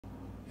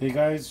Hey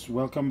guys,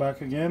 welcome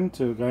back again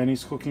to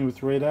Guyanese Cooking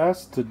with Ray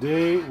Das.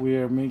 Today we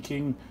are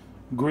making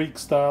Greek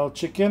style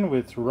chicken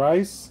with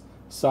rice,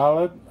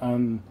 salad,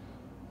 and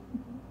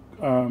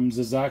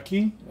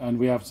tzatziki, and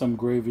we have some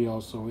gravy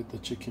also with the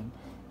chicken.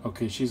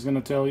 Okay, she's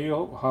gonna tell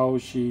you how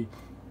she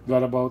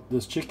got about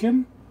this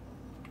chicken.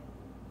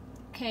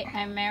 Okay,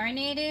 I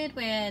marinated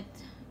with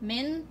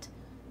mint,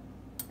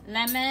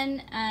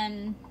 lemon,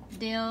 and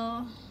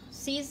dill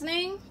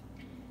seasoning,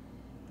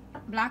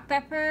 black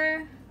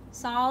pepper,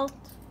 salt,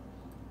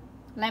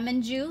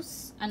 lemon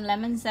juice, and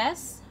lemon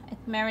zest. It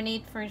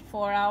marinated for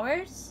 4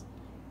 hours.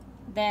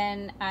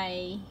 Then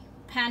I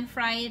pan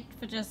fry it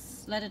for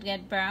just let it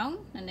get brown,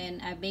 and then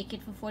I bake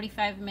it for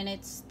 45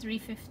 minutes,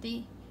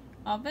 350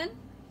 oven.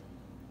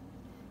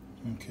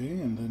 Okay,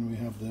 and then we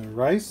have the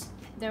rice.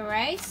 The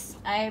rice,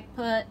 I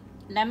put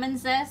lemon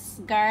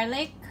zest,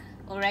 garlic,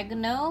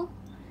 oregano,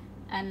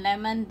 and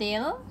lemon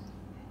dill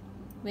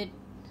with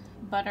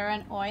butter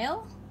and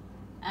oil,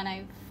 and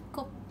I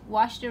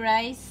wash the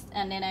rice,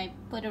 and then I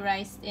put the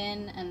rice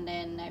in, and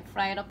then I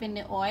fry it up in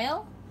the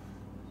oil,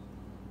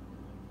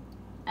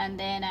 and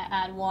then I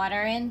add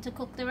water in to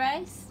cook the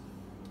rice.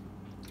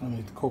 And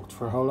it cooked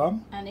for how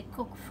long? And it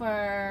cooked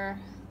for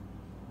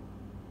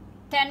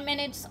 10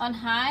 minutes on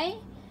high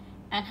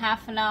and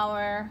half an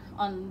hour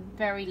on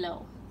very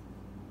low.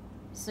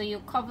 So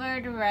you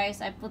cover the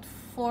rice. I put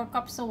 4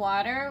 cups of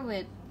water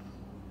with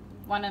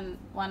one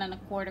and a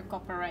quarter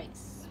cup of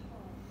rice.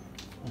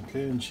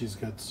 Okay, and she's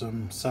got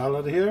some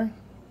salad here.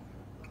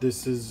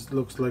 This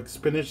looks like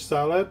spinach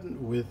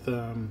salad with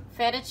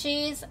feta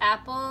cheese,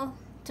 apple,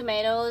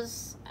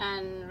 tomatoes,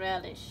 and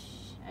relish,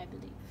 I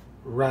believe.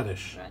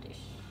 Radish.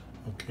 Radish.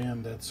 Okay,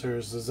 and that's her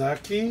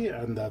tzatziki,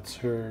 and that's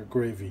her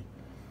gravy.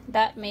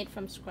 That made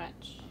from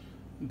scratch.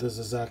 The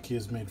tzatziki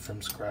is made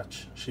from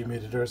scratch. She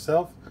made it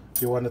herself.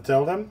 You want to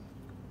tell them?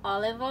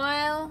 Olive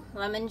oil,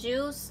 lemon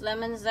juice,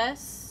 lemon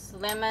zest,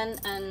 lemon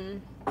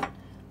and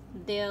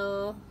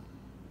dill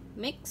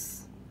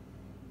mix,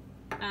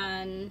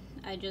 and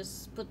I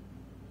just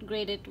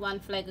grated 1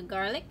 flag of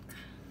garlic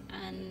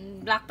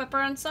and black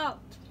pepper and salt.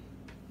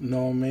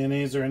 No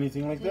mayonnaise or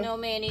anything like that? No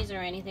mayonnaise or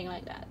anything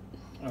like that.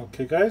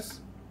 Okay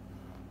guys,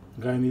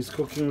 Guyanese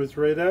Cooking with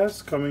Ray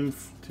Das coming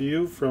to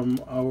you from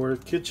our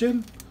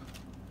kitchen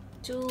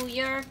to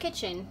your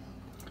kitchen.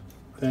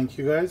 Thank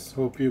you guys.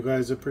 Hope you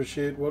guys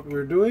appreciate what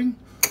we're doing.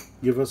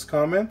 Give us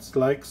comments,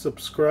 like,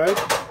 subscribe,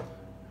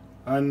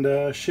 and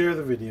share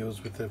the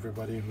videos with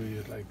everybody who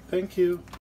you'd like. Thank you.